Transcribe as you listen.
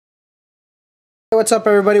what's up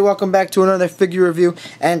everybody? Welcome back to another figure review,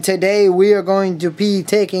 and today we are going to be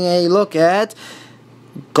taking a look at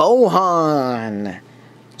Gohan.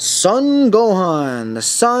 Son Gohan, the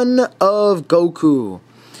son of Goku.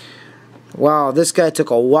 Wow, this guy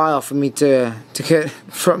took a while for me to get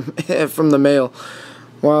from the mail.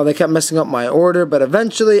 Wow, they kept messing up my order, but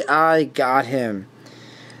eventually I got him.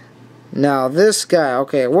 Now this guy,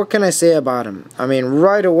 okay, what can I say about him? I mean,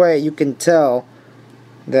 right away you can tell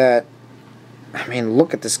that, I mean,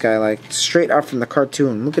 look at this guy, like straight out from the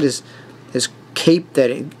cartoon. Look at his cape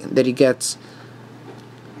that he gets.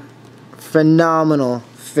 Phenomenal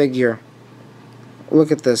figure. Look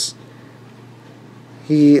at this.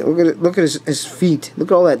 Look at his feet. Look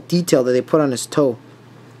at all that detail that they put on his toe.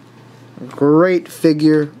 Great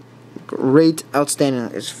figure. Great,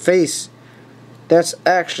 outstanding. His face. That's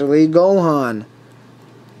actually Gohan.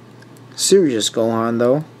 Serious Gohan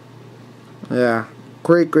though. Yeah.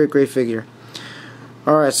 Great figure.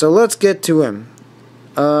 Alright, so let's get to him.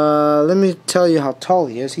 Let me tell you how tall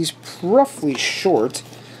he is. He's roughly short.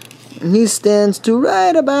 And he stands to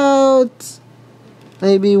right about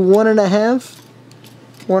maybe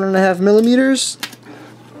 1.5 millimeters.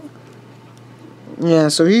 Yeah,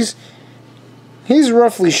 so he's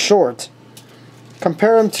roughly short.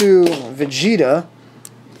 Compare him to Vegeta.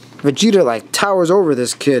 Vegeta like towers over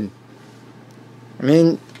this kid. I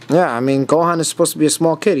mean, yeah, I mean Gohan is supposed to be a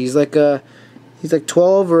small kid. He's like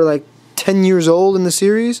 12 or like 10 years old in the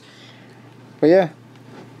series. But yeah,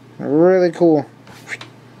 really cool.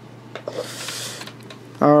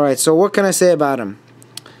 Alright, so what can I say about him?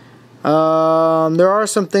 There are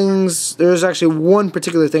some things. There's actually one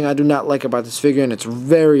particular thing I do not like about this figure, and it's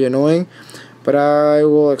very annoying. But I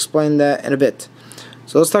will explain that in a bit.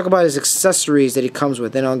 So let's talk about his accessories that he comes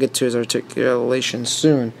with, and I'll get to his articulation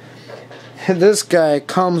soon. This guy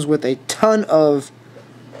comes with a ton of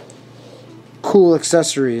cool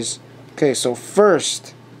accessories. Okay, so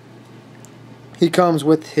first, he comes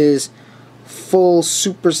with his full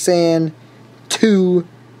Super Saiyan 2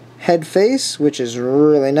 head face, which is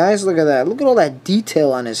really nice. Look at that. Look at all that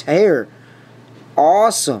detail on his hair.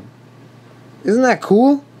 Awesome. Isn't that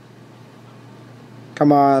cool?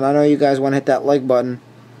 Come on, I know you guys want to hit that like button.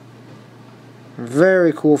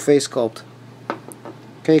 Very cool face sculpt.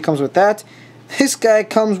 Okay, he comes with that. This guy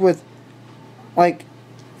comes with like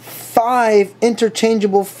 5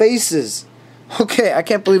 interchangeable faces. Okay, I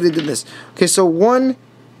can't believe they did this. Okay, so one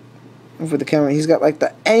for the camera, he's got like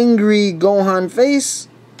the angry Gohan face.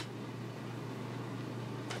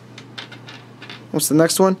 What's the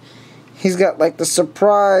next one? He's got like the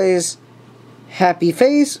surprise happy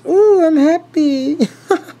face. Ooh, I'm happy.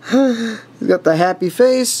 He's got the happy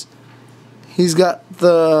face. He's got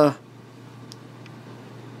the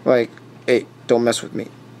like, hey, don't mess with me.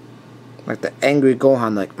 Like the angry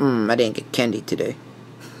Gohan, like, I didn't get candy today.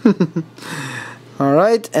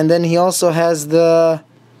 Alright, and then he also has the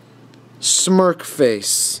smirk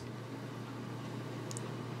face.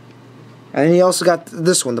 And he also got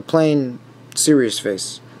this one, the plain serious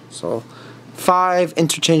face. So 5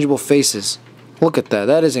 interchangeable faces. Look at that.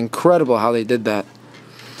 That is incredible how they did that.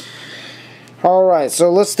 Alright,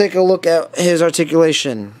 so let's take a look at his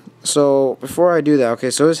articulation. So before I do that,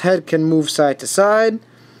 okay, so his head can move side to side.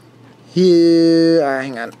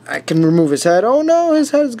 Hang on, I can remove his head. Oh no,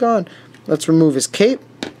 his head is gone. Let's remove his cape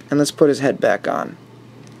and let's put his head back on.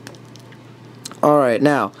 Alright,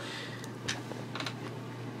 now,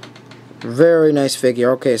 very nice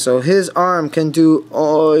figure. Okay, so his arm can do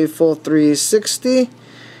a full 360.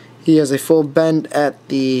 He has a full bend at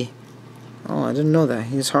the... Oh, I didn't know that.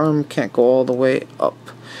 His arm can't go all the way up.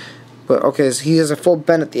 But okay, so he has a full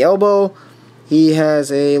bend at the elbow. He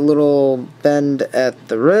has a little bend at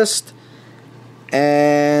the wrist.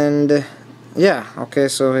 And yeah, okay,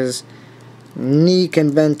 so his knee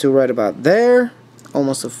can bend to right about there.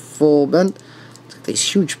 Almost a full bend. He's got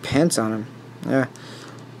these huge pants on him. Yeah.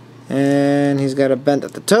 And he's got a bend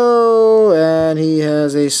at the toe. And he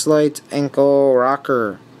has a slight ankle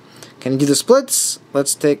rocker. Can he do the splits?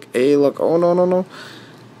 Let's take a look. Oh, no.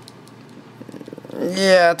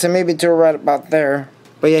 Yeah, maybe to right about there.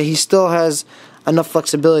 But yeah, he still has enough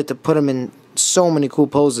flexibility to put him in so many cool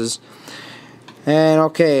poses. And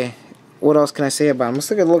okay, what else can I say about him? Let's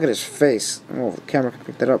take a look at his face. Oh, the camera can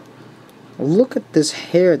pick that up. Look at this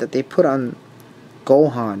hair that they put on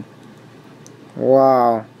Gohan.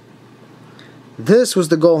 Wow. This was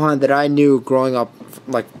the Gohan that I knew growing up,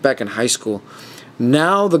 like back in high school.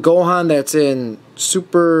 Now the Gohan that's in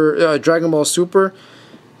Dragon Ball Super,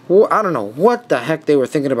 well, I don't know what the heck they were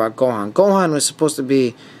thinking about Gohan. Gohan was supposed to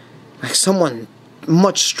be like someone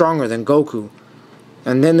much stronger than Goku.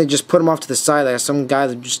 And then they just put him off to the side like some guy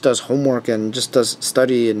that just does homework and just does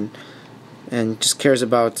study and just cares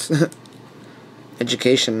about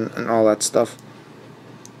education and all that stuff.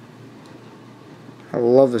 I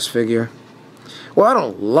love this figure. Well, I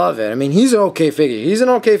don't love it. I mean, he's an okay figure. He's an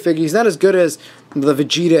okay figure. He's not as good as the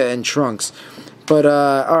Vegeta and Trunks. But,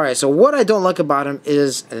 alright, so what I don't like about him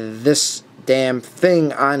is this damn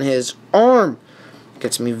thing on his arm.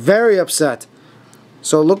 Gets me very upset.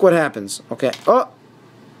 So, look what happens. Okay.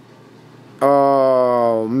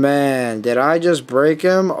 Oh, man. Did I just break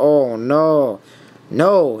him? Oh, no.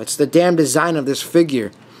 No, it's the damn design of this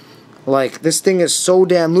figure. Like, this thing is so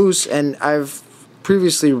damn loose, and I've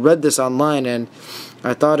previously read this online, and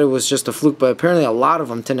I thought it was just a fluke, but apparently a lot of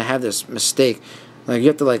them tend to have this mistake. Like, you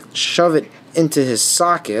have to, like, shove it into his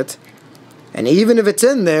socket, and even if it's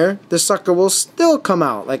in there, the sucker will still come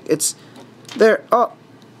out. Like, it's there. Oh,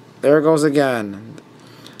 there it goes again.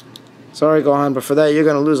 Sorry, Gohan, but for that, you're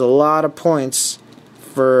going to lose a lot of points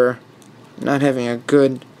for not having a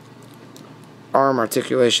good arm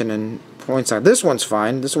articulation and points out. This one's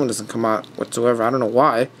fine. This one doesn't come out whatsoever. I don't know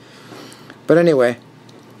why. But anyway,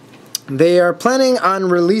 they are planning on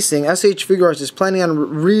releasing, SH Figuarts is planning on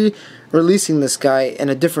re-releasing this guy in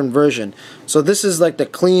a different version. So this is like the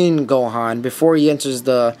clean Gohan before he enters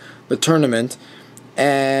the tournament.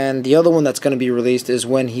 And the other one that's going to be released is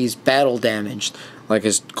when he's battle damaged. Like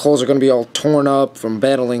his clothes are going to be all torn up from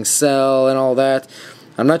battling Cell and all that.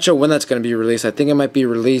 I'm not sure when that's going to be released. I think it might be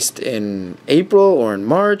released in April or in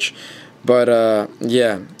March. But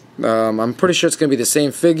yeah, I'm pretty sure it's going to be the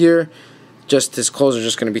same figure. Just his clothes are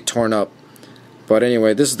just going to be torn up. But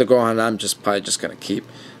anyway, this is the Gohan I'm probably just going to keep.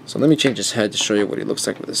 So let me change his head to show you what he looks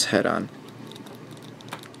like with his head on.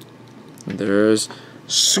 And there's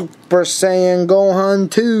Super Saiyan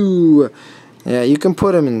Gohan 2. Yeah, you can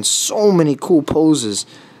put him in so many cool poses.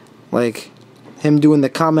 Like him doing the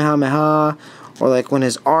Kamehameha. Or like when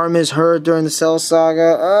his arm is hurt during the Cell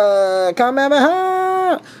Saga.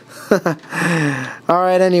 Kamehameha!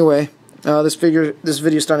 Alright, anyway. This video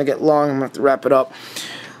is starting to get long. I'm going to have to wrap it up.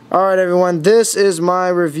 Alright, everyone. This is my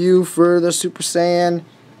review for the Super Saiyan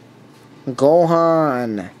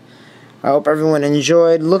Gohan. I hope everyone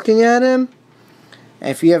enjoyed looking at him.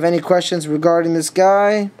 And if you have any questions regarding this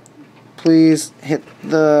guy, please hit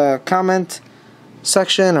the comment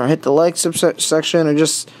section or hit the like section or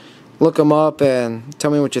just look him up and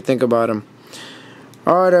tell me what you think about him.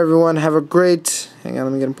 Alright, everyone. Have a great... Hang on,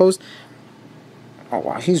 let me get him posed. Oh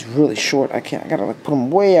wow, he's really short. I gotta like put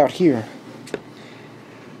him way out here.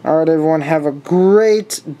 Alright, everyone, have a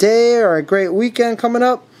great day or a great weekend coming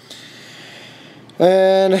up.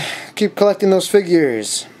 And keep collecting those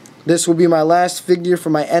figures. This will be my last figure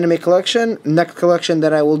for my anime collection. Next collection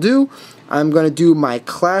that I will do, I'm gonna do my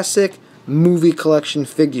classic movie collection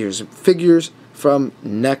figures. Figures from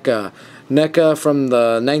NECA. NECA from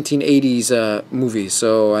the 1980s movie.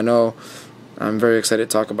 So I know I'm very excited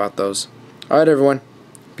to talk about those. Alright, everyone.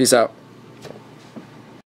 Peace out.